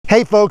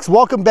Hey folks,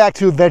 welcome back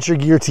to Adventure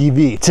Gear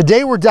TV.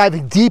 Today we're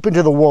diving deep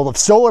into the world of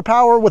solar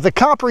power with a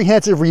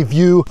comprehensive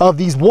review of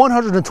these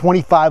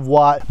 125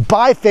 watt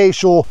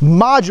bifacial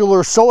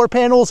modular solar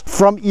panels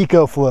from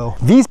EcoFlow.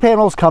 These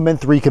panels come in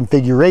three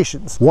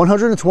configurations: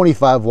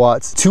 125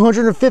 watts,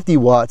 250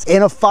 watts,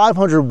 and a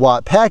 500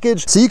 watt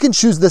package, so you can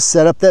choose the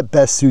setup that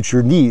best suits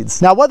your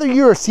needs. Now, whether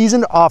you're a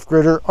seasoned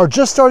off-gridder or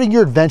just starting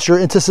your adventure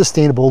into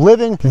sustainable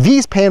living,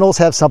 these panels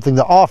have something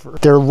to offer.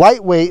 They're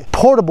lightweight,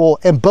 portable,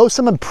 and boast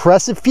some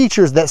impressive features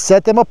that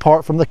set them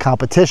apart from the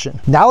competition.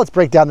 Now let's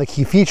break down the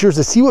key features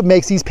to see what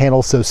makes these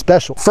panels so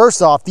special.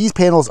 First off, these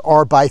panels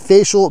are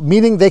bifacial,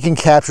 meaning they can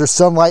capture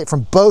sunlight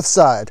from both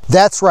sides.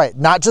 That's right,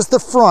 not just the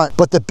front,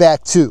 but the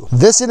back too.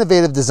 This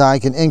innovative design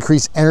can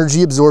increase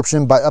energy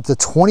absorption by up to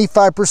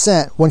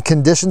 25% when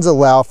conditions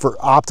allow for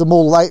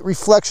optimal light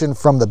reflection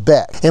from the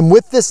back. And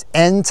with this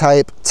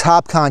N-type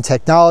TopCon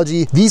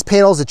technology, these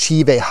panels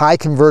achieve a high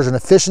conversion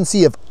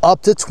efficiency of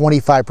up to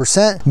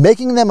 25%,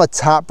 making them a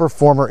top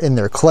performer in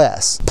their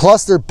class.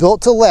 Plus, they're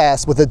built to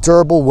last with a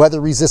durable,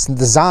 weather-resistant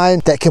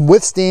design that can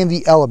withstand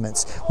the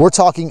elements. We're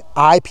talking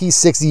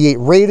IP68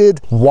 rated,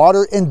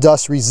 water and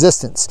dust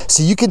resistance,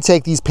 so you can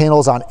take these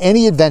panels on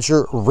any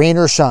adventure, rain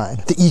or shine.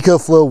 The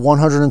EcoFlow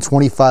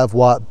 125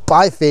 watt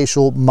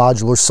bifacial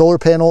modular solar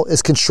panel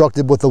is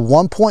constructed with a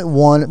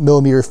 1.1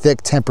 millimeter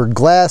thick tempered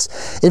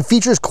glass and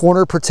features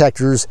corner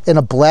protectors and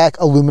a black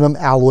aluminum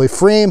alloy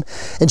frame,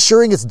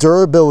 ensuring its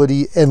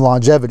durability and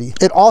longevity.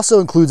 It also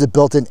includes a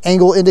built-in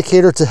angle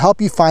indicator to help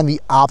you find the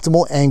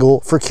optimal angle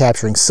for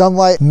capturing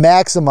sunlight,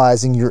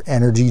 maximizing your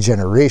energy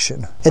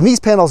generation. And these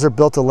panels are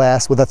built to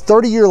last with a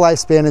 30-year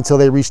lifespan until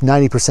they reach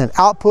 90%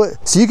 output,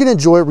 so you can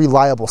enjoy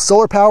reliable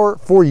solar power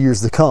for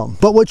years to come.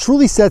 But what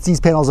truly sets these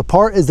panels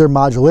apart is their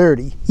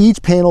modularity.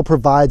 Each panel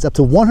provides up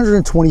to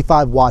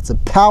 125 watts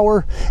of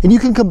power, and you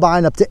can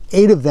combine up to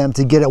 8 of them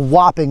to get a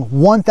whopping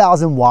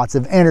 1,000 watts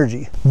of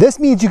energy. This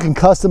means you can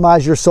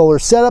customize your solar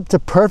setup to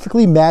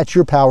perfectly match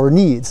your power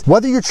needs,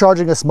 whether you're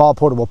charging a small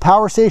portable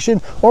power station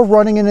or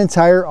running an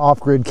entire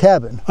off-grid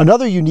cabin.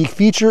 Another unique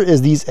feature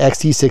is these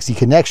XT60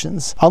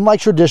 connections. Unlike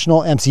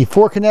traditional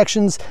MC4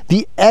 connections,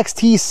 the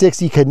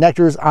XT60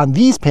 connectors on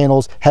these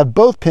panels have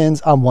both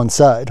pins on one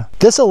side.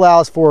 This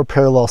allows for a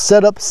parallel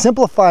setup,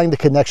 simplifying the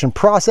connection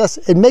process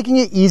and making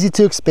it easy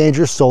to expand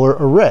your solar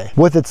array.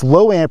 With its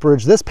low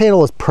amperage, this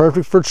panel is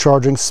perfect for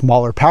charging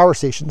smaller power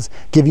stations,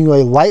 giving you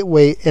a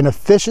lightweight and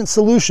efficient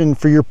solution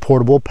for your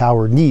portable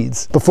power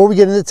needs. Before we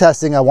get into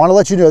testing, I want to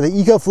let you know that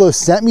EcoFlow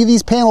sent me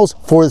these panels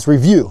for this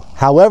review.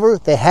 However,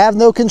 they have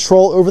no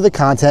control over the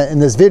content in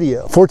this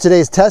video. For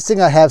today's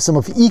testing, I have some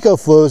of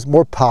EcoFlow's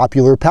more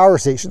popular power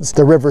stations: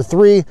 the River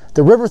 3,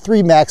 the River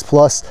 3 Max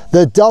Plus,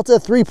 the Delta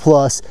 3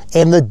 Plus,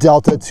 and the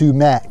Delta 2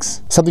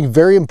 Max. Something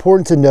very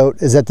important to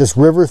note is that this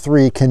River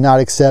 3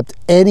 cannot accept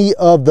any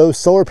of those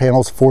solar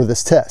panels for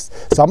this test.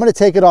 So I'm going to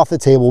take it off the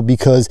table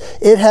because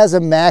it has a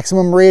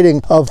maximum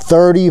rating of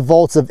 30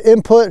 volts of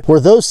input, where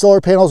those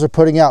solar panels are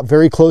putting out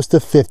very close to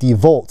 50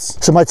 volts.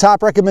 So my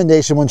top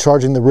recommendation when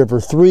charging the River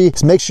 3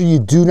 is make sure you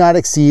do not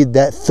exceed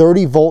that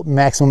 30 volt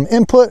maximum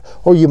input,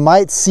 or you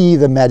might see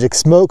the magic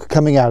smoke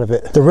coming out of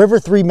it. The River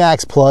 3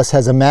 Max Plus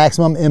has a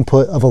maximum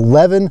input of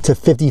 11 to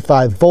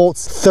 55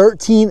 volts,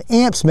 13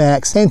 amps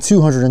max, and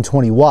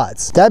 220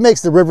 watts. That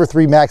makes the River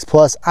 3 Max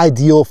Plus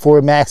ideal for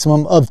a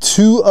maximum of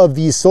 2 of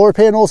these solar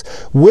panels,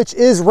 which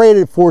is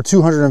rated for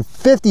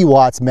 250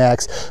 watts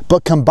max,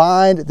 but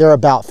combined they're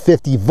about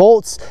 50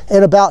 volts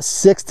and about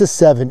 6 to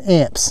 7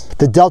 amps.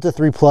 The Delta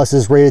 3 Plus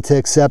is rated to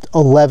accept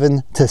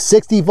 11 to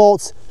 60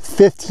 volts,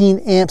 15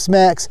 amps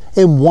max,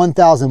 and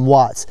 1,000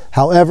 watts.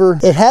 However,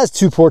 it has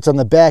 2 ports on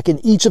the back,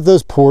 and each of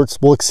those ports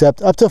will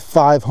accept up to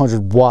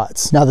 500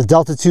 watts. Now, the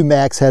Delta 2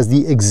 Max has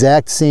the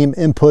exact same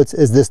inputs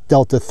as this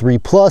Delta 3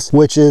 Plus,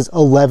 which is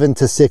 11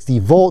 to 60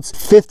 volts,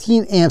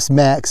 15 amps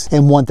max,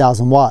 and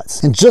 1,000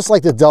 watts. And just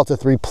like the Delta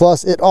 3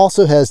 Plus, it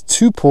also has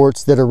 2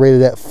 ports that are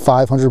rated at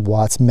 500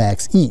 watts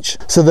max each.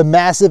 So the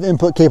massive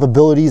input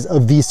capabilities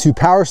of these 2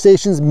 power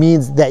stations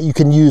means that you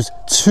can use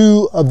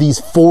 2 of these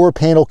 4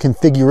 panel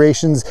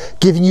configurations,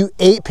 giving you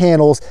 8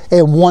 panels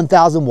and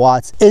 1,000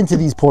 watts into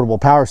these portable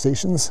power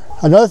stations.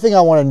 Another thing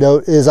I want to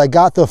note is I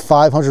got the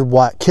 500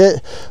 watt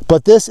kit,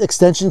 but this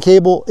extension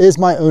cable is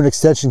my own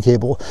extension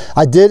cable.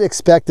 I did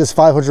expect this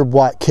 500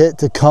 watt kit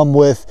to come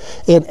with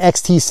an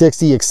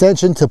XT60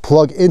 extension to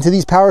plug into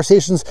these power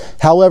stations.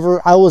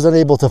 However, I was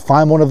unable to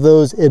find one of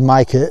those in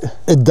my kit.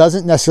 It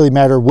doesn't necessarily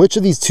matter which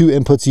of these 2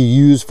 inputs you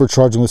use for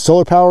charging with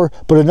solar power,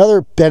 but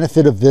another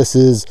benefit of this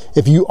is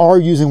if you are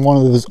using one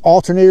of those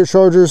alternator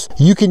chargers,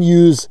 you can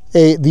use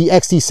the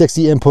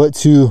XT60 input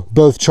to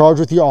both charge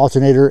with your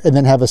alternator and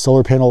then have a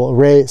solar panel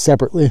array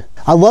separately.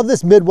 I love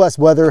this Midwest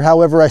weather.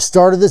 However, I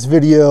started this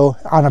video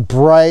on a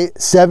bright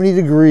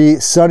 70-degree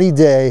sunny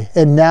day,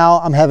 and now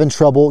I'm having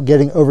trouble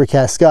getting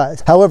overcast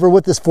skies. However,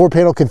 with this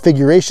 4-panel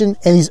configuration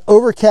and these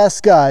overcast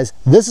skies,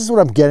 this is what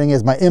I'm getting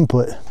as my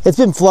input. It's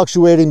been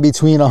fluctuating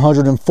between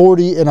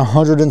 140 and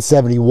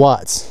 170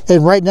 watts.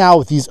 And right now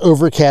with these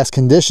overcast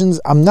conditions,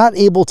 I'm not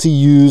able to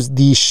use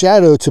the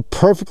shadow to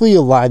perfectly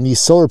align these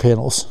solar panels.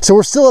 panels. So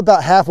we're still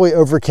about halfway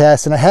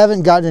overcast, and I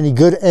haven't gotten any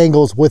good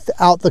angles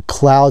without the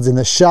clouds in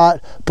the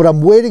shot, but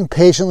I'm waiting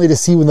patiently to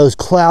see when those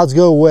clouds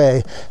go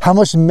away, how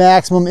much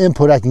maximum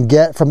input I can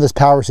get from this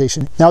power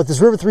station. Now with this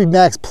River 3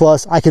 Max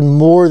Plus, I can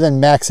more than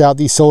max out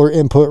the solar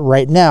input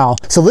right now.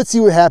 So let's see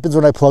what happens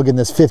when I plug in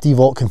this 50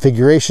 volt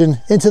configuration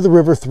into the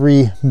River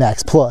 3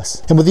 Max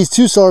Plus. And with these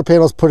two solar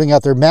panels putting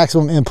out their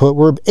maximum input,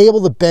 we're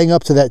able to bang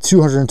up to that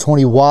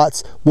 220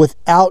 watts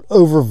without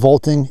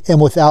overvolting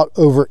and without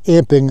over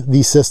amping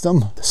the system.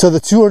 So the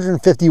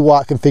 250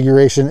 watt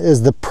configuration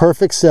is the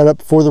perfect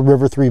setup for the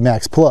River 3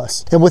 Max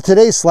Plus. And with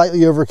today's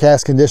slightly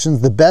overcast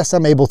conditions, the best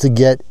I'm able to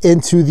get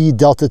into the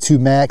Delta 2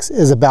 Max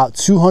is about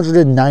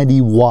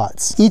 290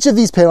 watts. Each of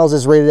these panels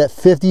is rated at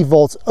 50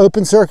 volts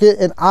open circuit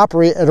and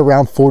operate at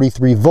around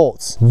 43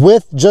 volts.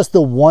 With just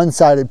the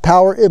one-sided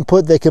power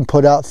input, they can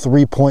put out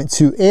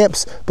 3.2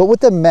 amps, but with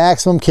the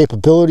maximum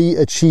capability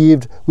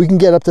achieved, we can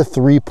get up to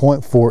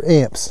 3.4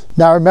 amps.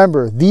 Now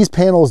remember, these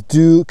panels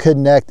do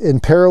connect in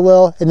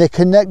parallel, and they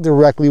connect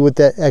directly with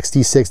that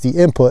XT60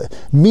 input,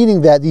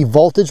 meaning that the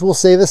voltage will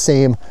stay the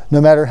same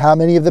no matter how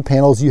many of the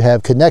panels you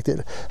have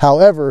connected.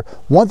 However,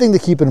 one thing to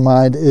keep in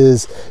mind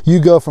is you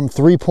go from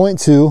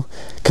 3.2,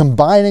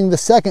 combining the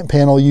second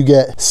panel, you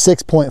get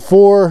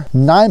 6.4,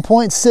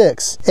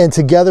 9.6, and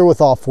together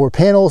with all four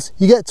panels,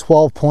 you get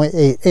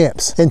 12.8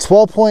 amps. And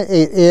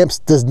 12.8 amps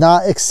does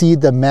not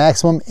exceed the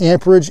maximum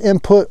amperage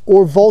input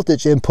or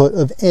voltage input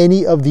of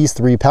any of these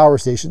three power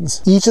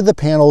stations. Each of the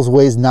panels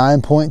weighs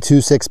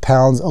 9.26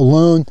 pounds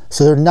alone,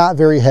 so they're not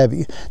very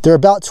heavy. They're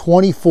about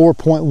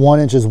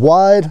 24.1 inches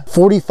wide,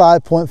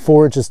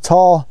 45.4 inches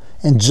tall,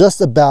 and just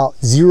about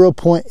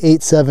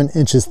 0.87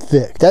 inches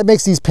thick. That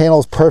makes these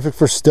panels perfect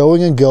for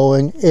stowing and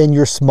going in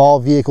your small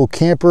vehicle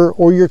camper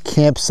or your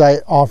campsite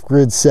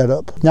off-grid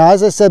setup. Now,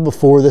 as I said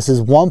before, this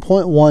is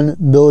 1.1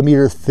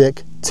 millimeter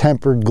thick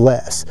tempered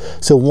glass.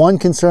 So one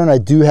concern I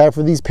do have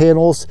for these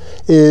panels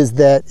is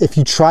that if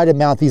you try to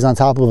mount these on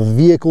top of a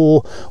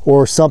vehicle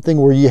or something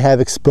where you have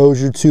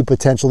exposure to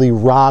potentially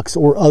rocks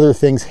or other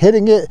things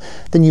hitting it,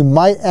 then you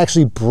might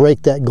actually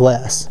break that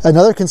glass.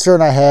 Another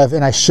concern I have,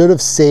 and I should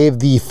have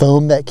saved the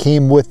foam that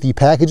came with the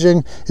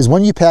packaging, is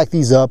when you pack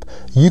these up,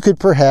 you could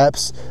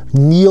perhaps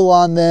kneel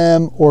on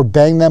them or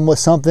bang them with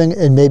something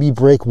and maybe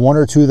break one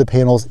or two of the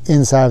panels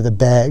inside of the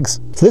bags.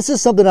 So this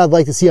is something I'd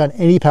like to see on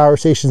any power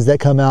stations that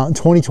come out in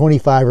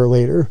 2025 or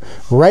later.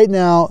 Right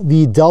now,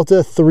 the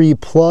Delta 3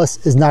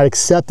 Plus is not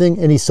accepting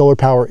any solar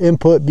power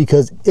input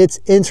because its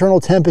internal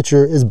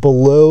temperature is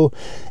below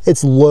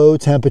its low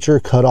temperature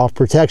cutoff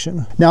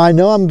protection. Now, I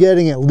know I'm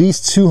getting at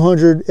least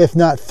 200, if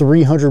not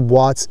 300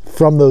 watts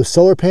from those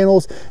solar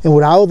panels, and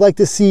what I would like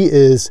to see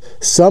is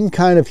some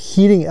kind of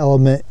heating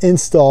element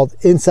installed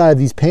inside of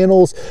these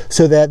panels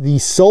so that the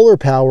solar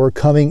power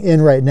coming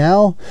in right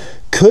now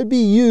could be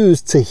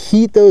used to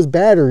heat those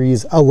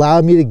batteries,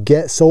 allow me to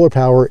get solar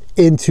power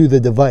into the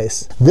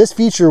device. This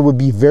feature would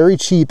be very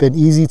cheap and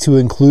easy to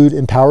include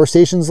in power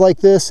stations like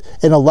this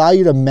and allow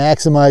you to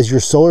maximize your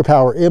solar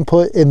power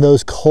input in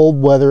those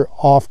cold weather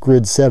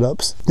off-grid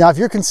setups. Now, if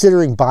you're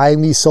considering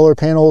buying these solar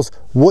panels,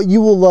 what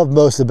you will love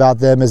most about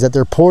them is that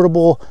they're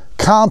portable,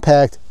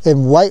 compact,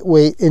 and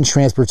lightweight in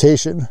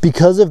transportation.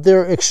 Because of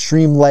their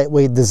extreme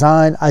lightweight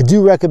design, I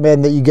do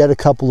recommend that you get a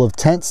couple of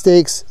tent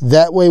stakes.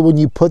 That way, when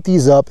you put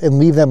these up and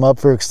leave them up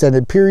for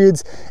extended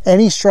periods,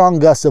 any strong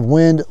gusts of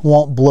wind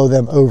won't blow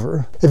them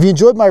over. If you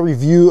enjoyed my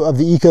review of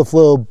the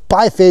EcoFlow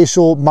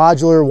bifacial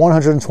modular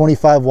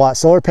 125 watt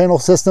solar panel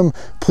system,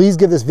 please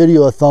give this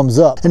video a thumbs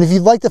up. And if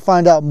you'd like to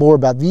find out more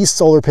about these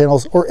solar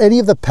panels or any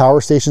of the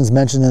power stations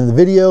mentioned in the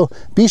video,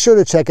 be sure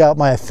to check out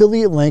my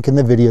affiliate link in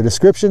the video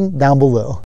description down below.